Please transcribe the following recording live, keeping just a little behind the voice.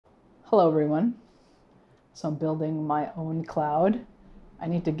Hello everyone. So I'm building my own cloud. I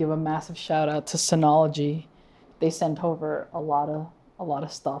need to give a massive shout out to Synology. They sent over a lot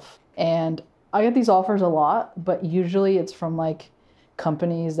of stuff. And I get these offers a lot, but usually it's from like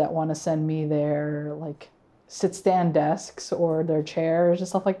companies that want to send me their like sit stand desks or their chairs and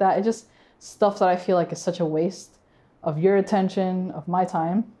stuff like that. It's just stuff that I feel like is such a waste of your attention, of my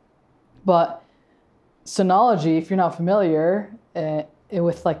time. But Synology, if you're not familiar,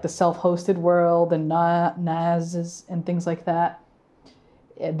 with like the self-hosted world and NAS and things like that,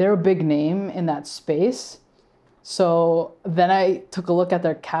 they're a big name in that space. So then I took a look at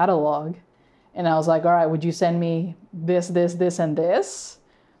their catalog and I was like, all right, would you send me this, and this?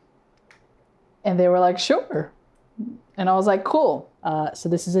 And they were like, sure. And I was like, cool. So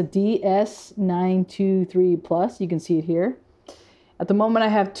this is a DS923 Plus. You can see it here. At the moment, I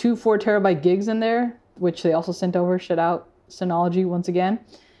have two 4 terabyte gigs in there, which they also sent over. Shout out Synology once again.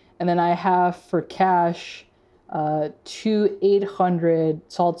 And then I have for cache two 800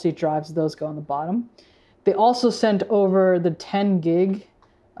 solid state drives. Those go on the bottom. They also sent over the 10 gig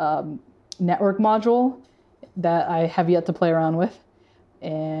network module that I have yet to play around with.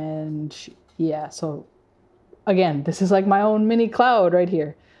 And yeah, so again, this is like my own mini cloud right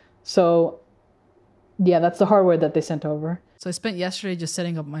here. So yeah, that's the hardware that they sent over. So I spent yesterday just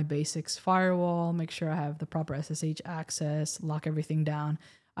setting up my basics firewall, make sure I have the proper SSH access, lock everything down.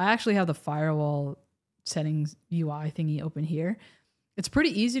 I actually have the firewall settings UI thingy open here. It's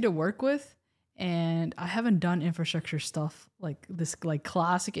pretty easy to work with, and I haven't done infrastructure stuff like this, like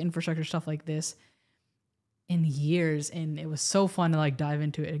classic infrastructure stuff like this in years, and it was so fun to like dive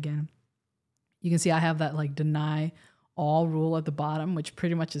into it again. You can see I have that like deny all rule at the bottom, which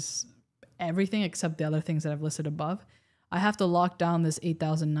pretty much is everything except the other things that I've listed above. I have to lock down this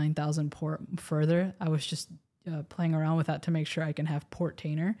 8,000, 9,000 port further. I was just playing around with that to make sure I can have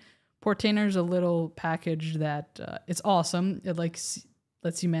Portainer. Portainer is a little package that it's awesome. It lets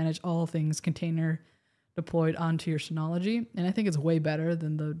you manage all things container deployed onto your Synology. And I think it's way better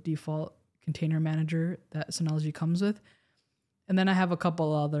than the default container manager that Synology comes with. And then I have a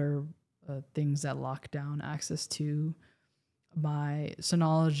couple other things that lock down access to my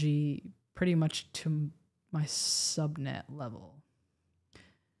Synology pretty much to my subnet level.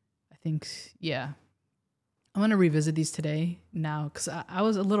 I think, yeah. I'm going to revisit these today now because I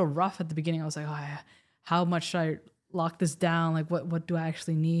was a little rough at the beginning. I was like, oh, how much should I lock this down? Like, what do I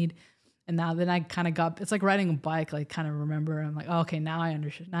actually need? And now then I kind of got, it's like riding a bike, like kind of remember. I'm like, oh, okay, now I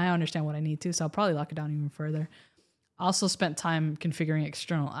understand what I need to. So I'll probably lock it down even further. I also spent time configuring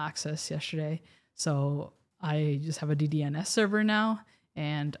external access yesterday. So I just have a DDNS server now,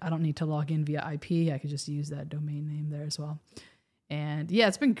 and I don't need to log in via IP. I could just use that domain name there as well. And yeah,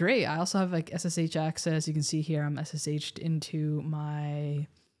 it's been great. I also have like SSH access. You can see here I'm SSH'd into my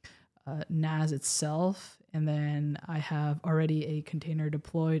NAS itself. And then I have already a container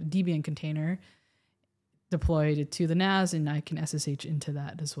deployed, Debian container deployed to the NAS, and I can SSH into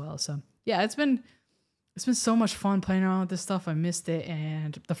that as well. So yeah, it's been so much fun playing around with this stuff. I missed it.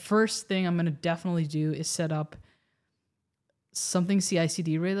 And the first thing I'm going to definitely do is set up something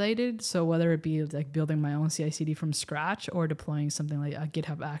CI/CD related. So whether it be like building my own CI/CD from scratch or deploying something like a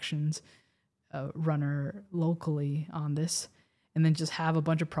GitHub Actions runner locally on this, and then just have a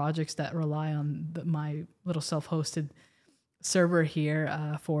bunch of projects that rely on my little self-hosted server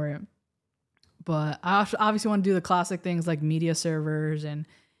here for it. But I obviously want to do the classic things like media servers and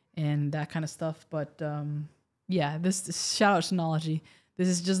that kind of stuff. But yeah, this shout out Synology. This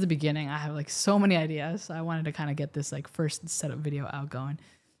is just the beginning. I have like so many ideas. I wanted to kind of get this like first setup video out going.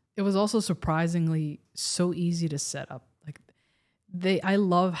 It was also surprisingly so easy to set up. Like I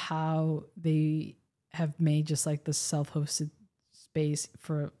love how they have made just like the self-hosted space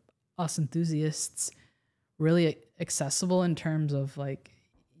for us enthusiasts really accessible in terms of like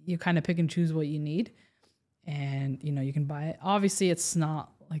you kind of pick and choose what you need, and you know you can buy it. Obviously, it's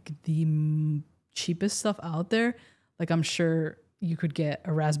not like the cheapest stuff out there. Like I'm sure you could get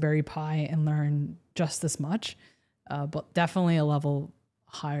a Raspberry Pi and learn just as much, but definitely a level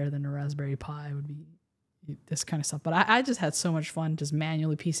higher than a Raspberry Pi would be this kind of stuff. But I just had so much fun just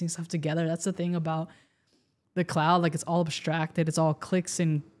manually piecing stuff together. That's the thing about the cloud. Like it's all abstracted. It's all clicks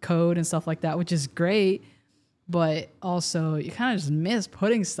and code and stuff like that, which is great. But also you kind of just miss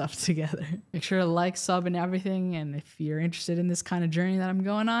putting stuff together. Make sure to like, sub, and everything. And if you're interested in this kind of journey that I'm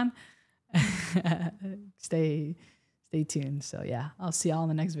going on, stay tuned. So yeah, I'll see y'all in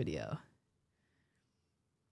the next video.